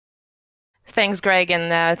Thanks, Greg,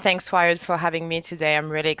 and thanks, Wired, for having me today. I'm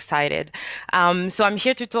really excited. So I'm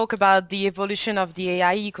here to talk about the evolution of the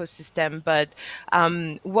AI ecosystem. But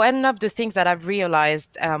one of the things that I've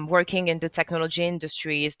realized working in the technology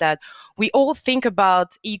industry is that we all think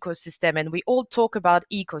about ecosystem and we all talk about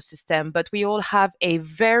ecosystem, but we all have a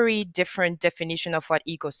very different definition of what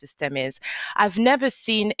ecosystem is. I've never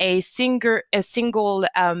seen a single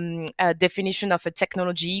definition of a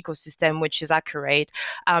technology ecosystem which is accurate.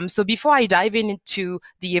 So before I dive into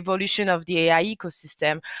the evolution of the AI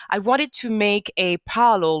ecosystem, I wanted to make a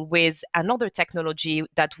parallel with another technology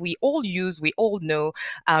that we all use, we all know,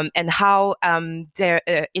 and how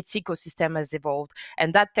its ecosystem has evolved.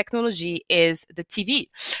 And that technology is the TV.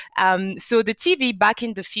 So the TV back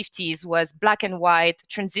in the 50s was black and white,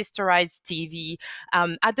 transistorized TV.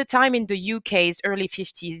 At the time in the UK's early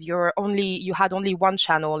 50s, you had only one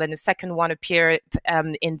channel, and the second one appeared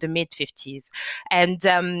in the mid 50s. And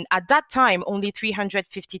at that time, only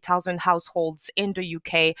 350,000 households in the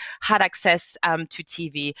UK had access to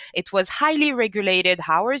TV. It was highly regulated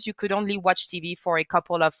hours. You could only watch TV for a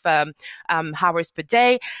couple of hours per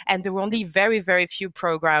day, and there were only very, very few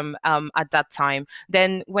programs at that time.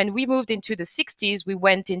 Then when we moved into the 60s, we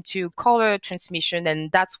went into color transmission,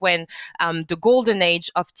 and that's when the golden age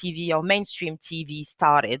of TV or mainstream TV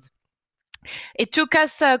started. It took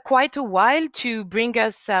us quite a while to bring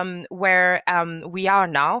us where we are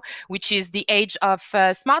now, which is the age of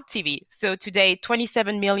smart TV. So today,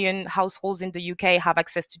 27 million households in the UK have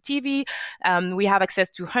access to TV. We have access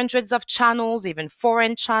to hundreds of channels, even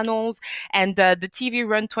foreign channels, and the TV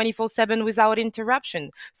run 24/7 without interruption.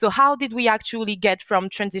 So how did we actually get from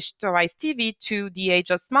transistorized TV to the age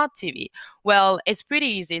of smart TV? Well, it's pretty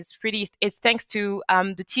easy. It's thanks to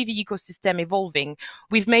the TV ecosystem evolving.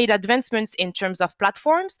 We've made advancements in terms of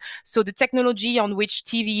platforms. So the technology on which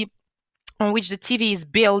the TV is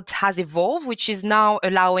built has evolved, which is now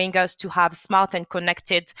allowing us to have smart and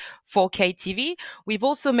connected 4K TV. We've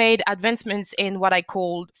also made advancements in what I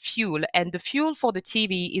call fuel, and the fuel for the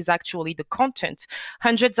TV is actually the content.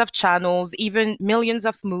 Hundreds of channels, even millions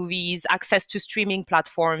of movies, access to streaming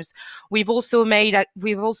platforms. We've also made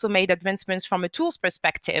advancements from a tools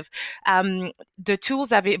perspective. The tools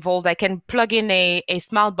have evolved. I can plug in a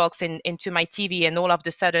smart box into my TV, and all of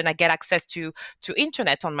a sudden I get access to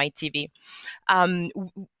internet on my TV. Um,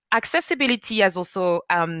 Accessibility has also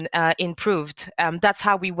improved. That's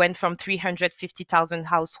how we went from 350,000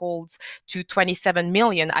 households to 27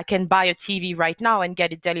 million. I can buy a TV right now and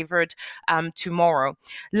get it delivered tomorrow.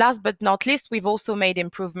 Last but not least, we've also made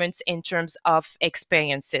improvements in terms of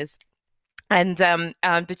experiences. And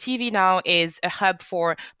the TV now is a hub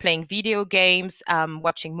for playing video games,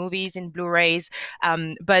 watching movies in Blu-rays.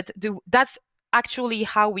 That's actually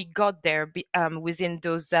how we got there within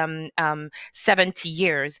those 70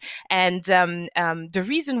 years. And the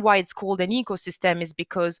reason why it's called an ecosystem is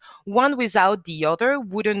because one without the other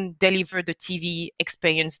wouldn't deliver the TV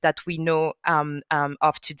experience that we know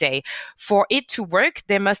of today. For it to work,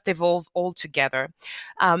 they must evolve all together.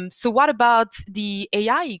 So what about the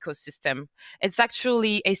AI ecosystem? It's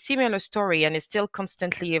actually a similar story and is still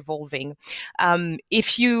constantly evolving.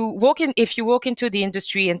 If you walk into the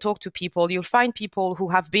industry and talk to people, you'll find people who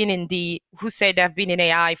say they've been in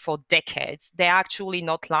AI for decades. They're actually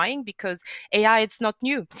not lying, because AI, it's not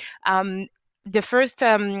new. The first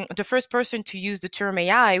person to use the term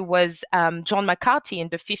AI was John McCarthy in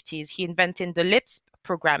the 50s. He invented the Lisp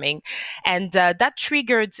programming, and that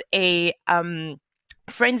triggered a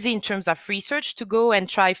frenzy in terms of research to go and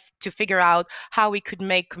try to figure out how we could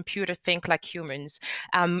make computer think like humans.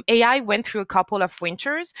 AI went through a couple of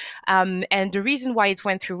winters, and the reason why it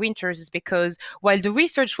went through winters is because while the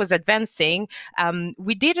research was advancing,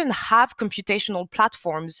 we didn't have computational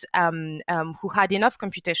platforms who had enough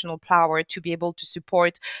computational power to be able to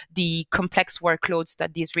support the complex workloads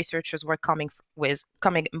that these researchers were coming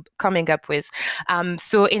up with.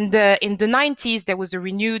 So in the 90s, there was a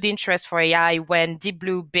renewed interest for AI when Deep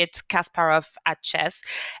Blue beat Kasparov at chess,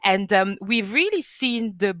 and we've really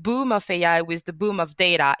seen the boom of AI with the boom of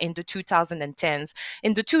data in the 2010s.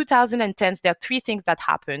 In the 2010s, there are three things that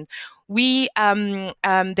happened.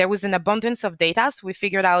 There was an abundance of data, so we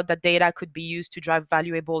figured out that data could be used to drive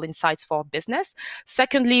valuable insights for business.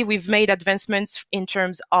 Secondly, we've made advancements in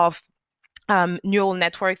terms of neural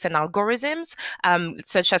networks and algorithms,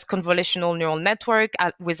 such as convolutional neural network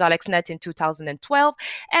with AlexNet in 2012.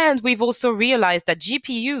 And we've also realized that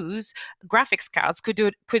GPUs, graphics cards,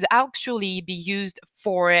 could actually be used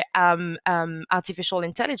for artificial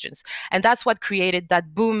intelligence. And that's what created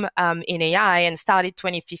that boom in AI, and started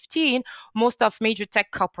 2015. Most of major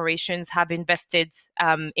tech corporations have invested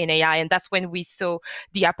in AI. And that's when we saw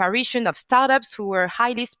the apparition of startups who were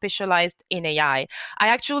highly specialized in AI. I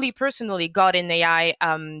actually personally got in AI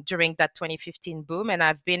during that 2015 boom, and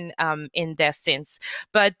I've been in there since.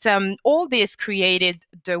 But all this created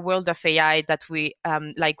the world of AI that we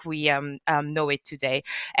know it today.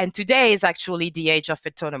 And today is actually the age of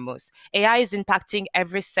autonomous. AI is impacting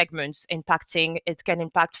every segment. It can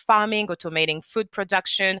impact farming, automating food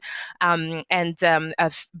production, and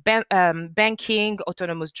banking,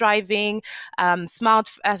 autonomous driving,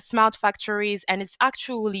 smart factories, and it's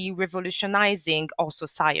actually revolutionizing our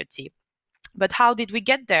society. But how did we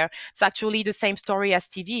get there? It's actually the same story as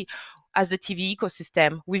the TV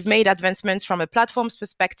ecosystem. We've made advancements from a platform's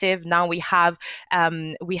perspective. Now we have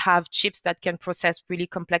chips that can process really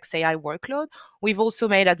complex AI workload. We've also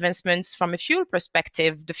made advancements from a fuel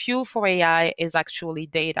perspective. The fuel for AI is actually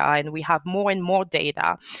data, and we have more and more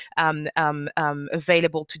data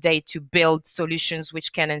available today to build solutions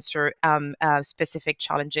which can answer specific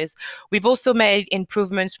challenges. We've also made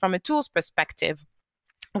improvements from a tools perspective.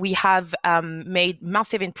 We have made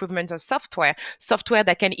massive improvements of software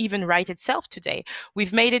that can even write itself today.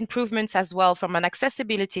 We've made improvements as well from an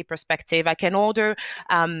accessibility perspective. I can order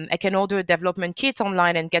a development kit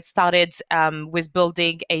online and get started with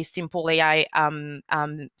building a simple AI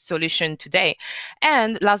solution today.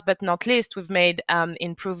 And last but not least, we've made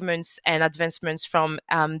improvements and advancements from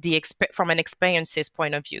an experiences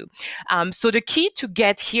point of view. So the key to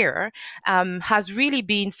get here has really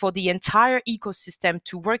been for the entire ecosystem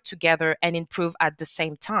to work together and improve at the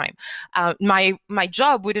same time. My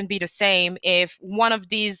job wouldn't be the same if one of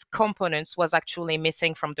these components was actually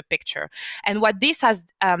missing from the picture. And what this has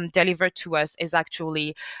delivered to us is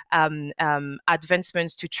actually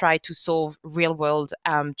advancements to try to solve real-world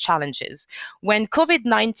challenges. When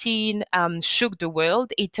COVID-19 shook the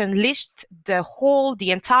world, it unleashed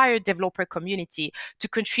the entire developer community to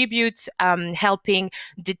contribute, helping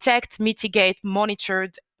detect, mitigate,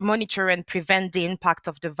 monitor and prevent the impact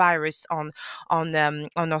of the virus on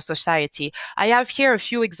our society. I have here a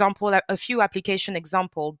few application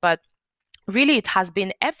example, but really, it has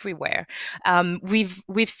been everywhere.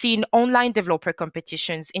 We've seen online developer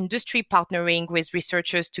competitions, industry partnering with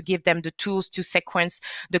researchers to give them the tools to sequence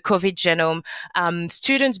the COVID genome,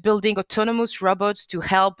 students building autonomous robots to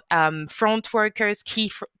help front workers,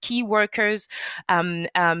 key workers,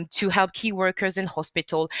 to help key workers in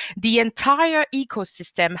hospital. The entire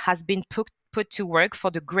ecosystem has been put to work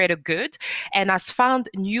for the greater good, and has found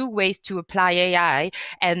new ways to apply AI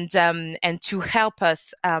and to help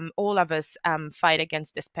us, all of us, fight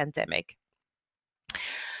against this pandemic.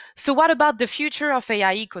 So what about the future of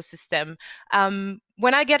AI ecosystem?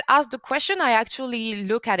 When I get asked the question, I actually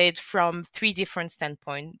look at it from three different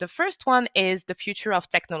standpoints. The first one is the future of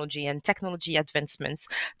technology and technology advancements.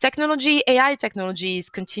 AI technology is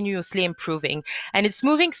continuously improving, and it's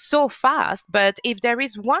moving so fast. But if there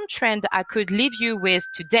is one trend I could leave you with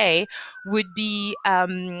today, would be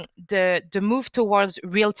the move towards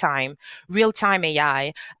real-time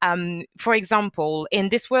AI. For example, in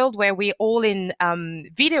this world where we're all in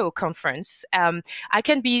video conference, I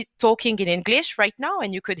can be talking in English right now,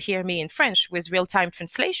 and you could hear me in French with real-time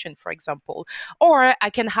translation, for example. Or I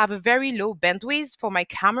can have a very low bandwidth for my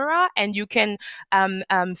camera, and you can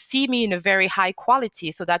see me in a very high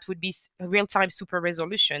quality. So that would be real-time super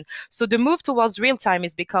resolution. So the move towards real-time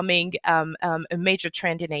is becoming a major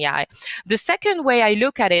trend in AI. The second way I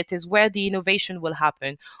look at it is where the innovation will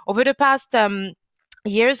happen. Over the past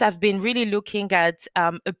years, I've been really looking at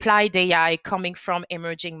applied AI coming from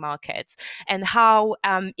emerging markets, and how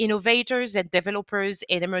innovators and developers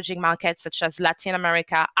in emerging markets such as Latin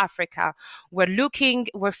America, Africa,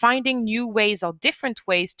 were finding new ways or different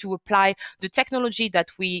ways to apply the technology that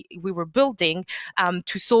we were building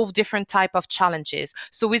to solve different type of challenges.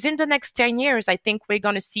 So within the next 10 years, I think we're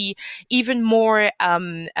going to see even more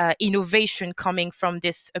innovation coming from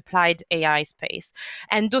this applied AI space.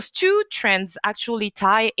 And those two trends actually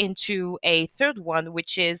tie into a third one,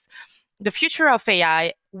 which is the future of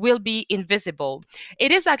AI will be invisible.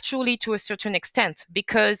 It is actually to a certain extent,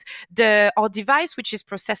 because our device which is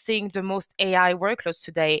processing the most AI workloads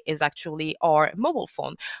today is actually our mobile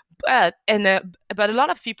phone. But a lot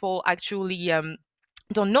of people actually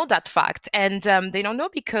don't know that fact, and they don't know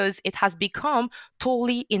because it has become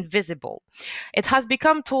totally invisible. It has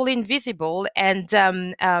become totally invisible, and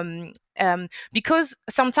because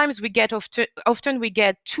sometimes often we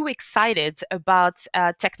get too excited about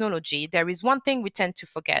technology. There is one thing we tend to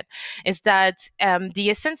forget, is that the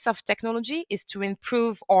essence of technology is to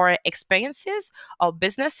improve our experiences, our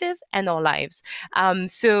businesses, and our lives.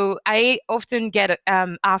 So I often get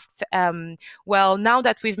asked, well, now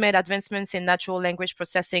that we've made advancements in natural language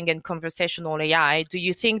processing and conversational AI, do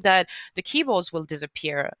you think that the keyboards will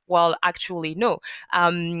disappear? Well, actually, no.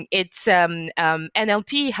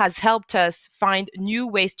 NLP has helped us find new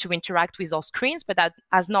ways to interact with our screens, but that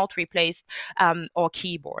has not replaced our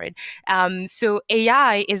keyboard. So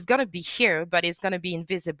AI is going to be here, but it's going to be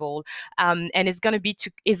invisible, and it's going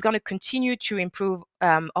to continue to improve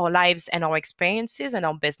our lives and our experiences and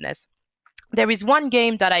our business. There is one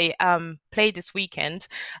game that I played this weekend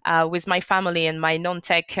with my family and my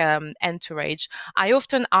non-tech entourage. I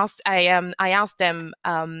often asked them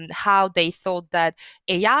how they thought that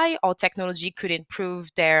AI or technology could improve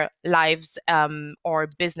their lives or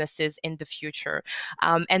businesses in the future.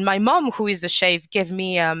 And my mom, who is a chef, gave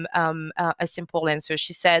me a simple answer.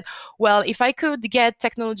 She said, "Well, if I could get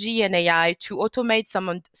technology and AI to automate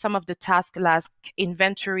some of the tasks like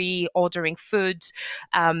inventory, ordering food,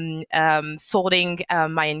 sorting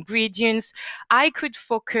my ingredients, I could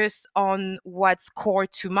focus on what's core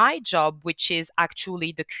to my job, which is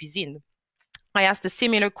actually the cuisine." I asked a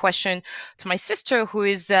similar question to my sister, who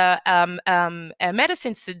is a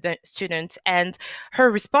medicine student, and her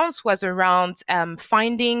response was around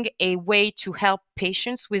finding a way to help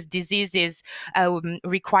patients with diseases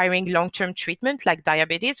requiring long-term treatment, like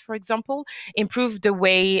diabetes, for example, improve the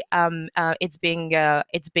way it's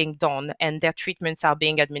being done and their treatments are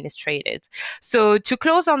being administered. So to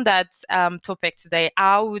close on that topic today,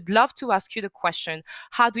 I would love to ask you the question: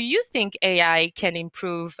 how do you think AI can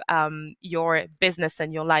improve your business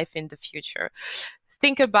and your life in the future?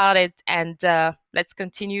 Think about it, and let's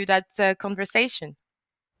continue that conversation.